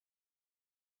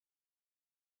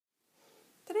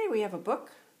we have a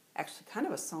book, actually kind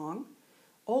of a song.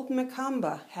 Old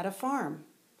Mikamba had a farm.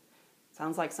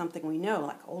 Sounds like something we know,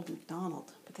 like Old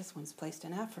MacDonald, but this one's placed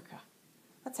in Africa.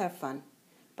 Let's have fun.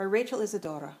 By Rachel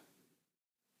Isadora.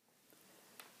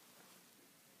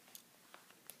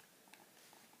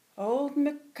 Old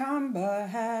Mikamba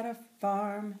had a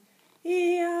farm,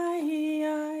 E-I-E-I-O.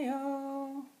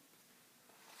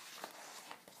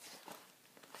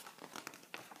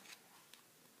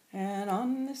 And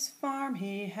on this farm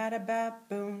he had a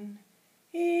baboon,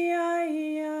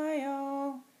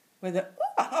 E-I-E-I-O. With a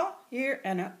ooh-ah-ha here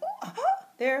and a ooh-ah-ha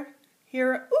there.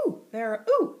 Here a ooh, there a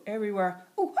ooh, everywhere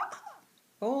ooh-ha-ha.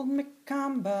 Old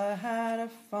Mikamba had a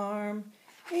farm,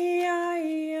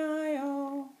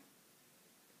 E-I-E-I-O.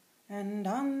 And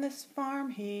on this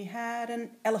farm he had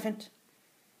an elephant,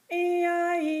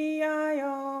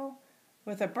 E-I-E-I-O.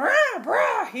 With a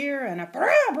brah-brah here and a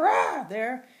brah-brah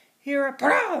there. Here a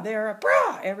brah, there a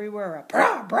brah, everywhere a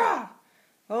brah-brah.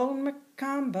 Old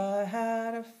Mikamba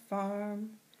had a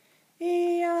farm,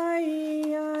 E-I-E-I-O.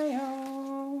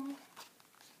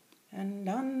 And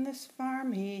on this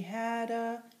farm he had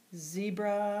a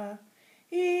zebra,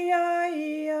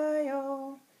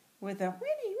 E-I-E-I-O. With a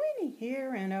whinny-whinny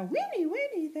here and a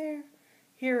whinny-whinny there.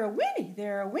 Here a whinny,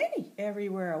 there a whinny,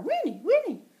 everywhere a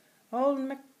whinny-whinny. Old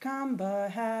Mikamba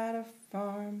had a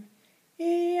farm,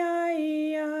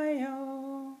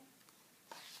 E-I-E-I-O.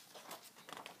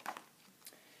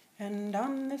 And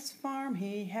on this farm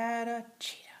he had a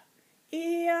cheetah,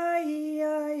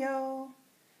 E-I-E-I-O.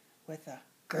 With a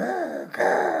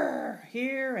grr-grr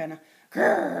here and a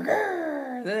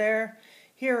grr-grr there.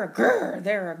 Here a grr,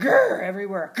 there a grr,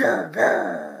 everywhere a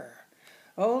grr-grr.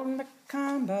 Old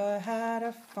Mikamba had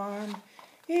a farm,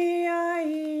 E-I-E-I-O.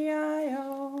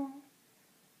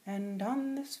 And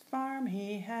on this farm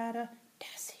he had a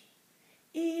Tassie,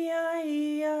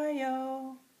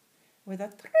 E-I-E-I-O. With a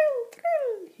thrill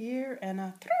here and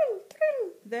a thrill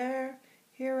there.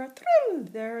 Here a thrill,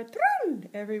 there a thrill,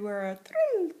 everywhere a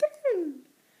thrill.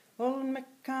 Old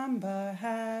Mikamba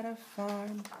had a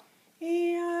farm,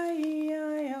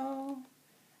 E-I-E-I-O.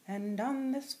 And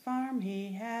on this farm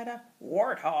he had a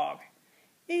warthog,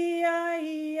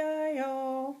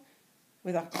 E-I-E-I-O.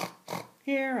 With a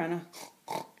here and a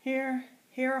here,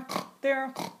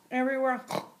 there, everywhere.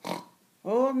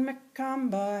 Old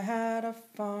Mikamba had a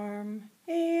farm,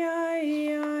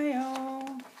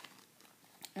 E-I-E-I-O.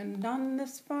 And on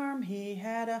this farm he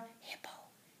had a hippo,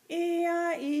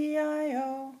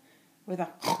 E-I-E-I-O. With a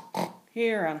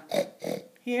here and a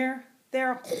here,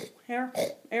 there,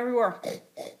 everywhere.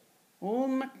 Old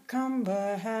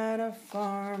Mikamba had a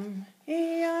farm,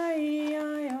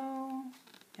 E-I-E-I-O.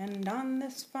 And on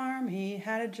this farm he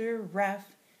had a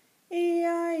giraffe,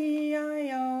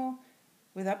 E-I-E-I-O.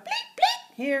 With a bleep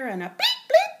bleep here and a bleep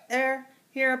bleep there.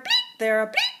 Here a bleep, there a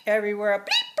bleep, everywhere a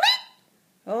bleep bleep.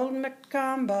 Old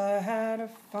Mikamba had a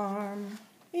farm,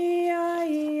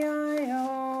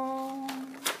 E-I-E-I-O.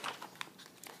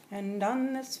 And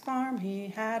on this farm he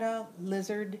had a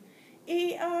lizard,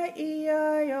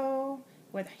 E-I-E-I-O.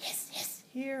 With a hiss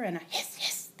here and a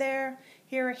hiss there.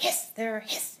 Here a hiss, there a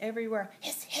hiss, everywhere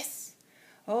hiss.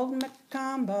 Old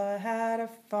Mikamba had a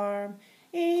farm,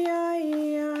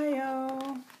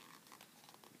 E-I-E-I-O.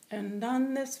 And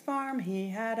on this farm he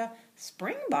had a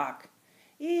springbok,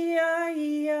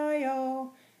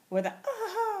 E-I-E-I-O. With a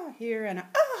ah-ha here and a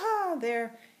ah-ha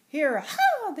there. Here a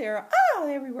ha, there a ah,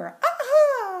 everywhere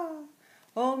ah-ha.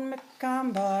 Old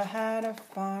Mikamba had a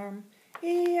farm,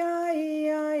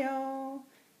 E-I-E-I-O.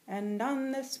 And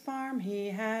on this farm he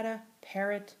had a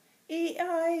parrot,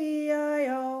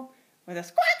 E-I-E-I-O. With a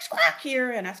squawk squawk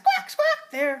here and a squawk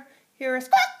squawk there. Here a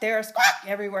squawk, there a squawk,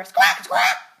 everywhere squawk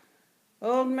squawk.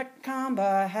 Old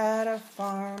Mikamba had a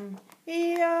farm,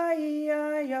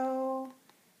 E-I-E-I-O.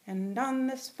 And on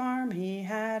this farm he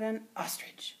had an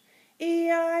ostrich,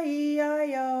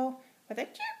 E-I-E-I-O. With a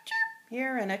chirp chirp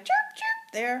here and a chirp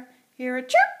chirp there. Here a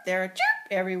chirp, there a chirp,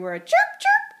 everywhere a chirp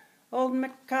chirp. Old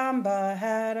Mikamba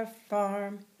had a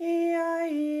farm,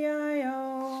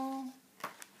 E-I-E-I-O.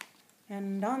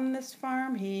 And on this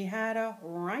farm he had a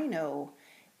rhino,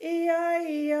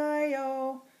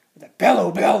 E-I-E-I-O. With a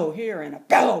bellow here and a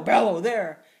bellow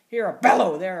there. Here a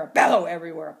bellow, there a bellow,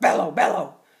 everywhere a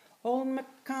bellow. Old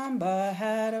Mikamba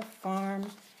had a farm,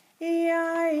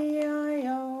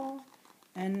 E-I-E-I-O.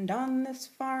 And on this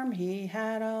farm he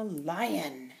had a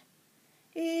lion,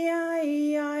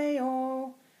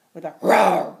 E-I-E-I-O. With a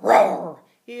roar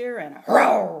here and a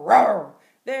roar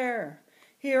there.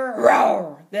 Here a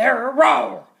roar, there a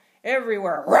roar,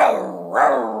 everywhere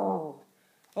roar.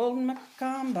 Old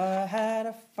Mikamba had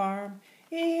a farm,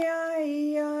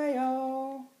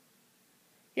 E-I-E-I-O.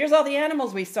 Here's all the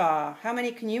animals we saw. How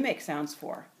many can you make sounds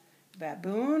for? A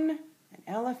baboon, an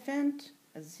elephant,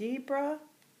 a zebra,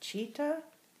 cheetah,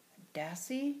 a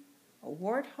dassy, a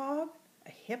warthog,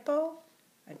 a hippo,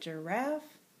 a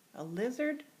giraffe, a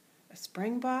lizard, a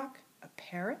springbok, a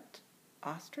parrot,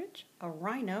 ostrich, a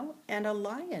rhino, and a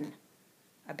lion.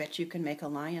 I bet you can make a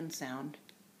lion sound.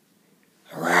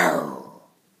 Wow.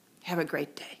 Have a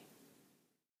great day.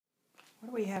 What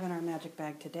do we have in our magic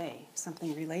bag today?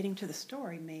 Something relating to the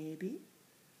story, maybe.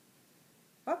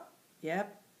 Oh,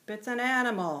 yep, it's an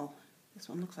animal. This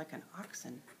one looks like an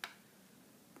oxen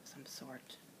of some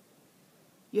sort.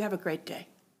 You have a great day.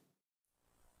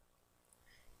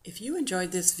 If you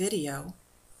enjoyed this video,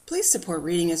 please support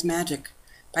Reading is Magic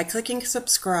by clicking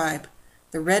subscribe,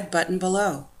 the red button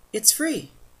below. It's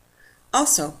free.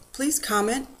 Also, please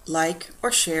comment, like,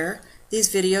 or share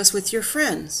these videos with your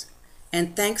friends.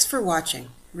 And thanks for watching.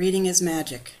 Reading is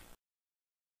Magic.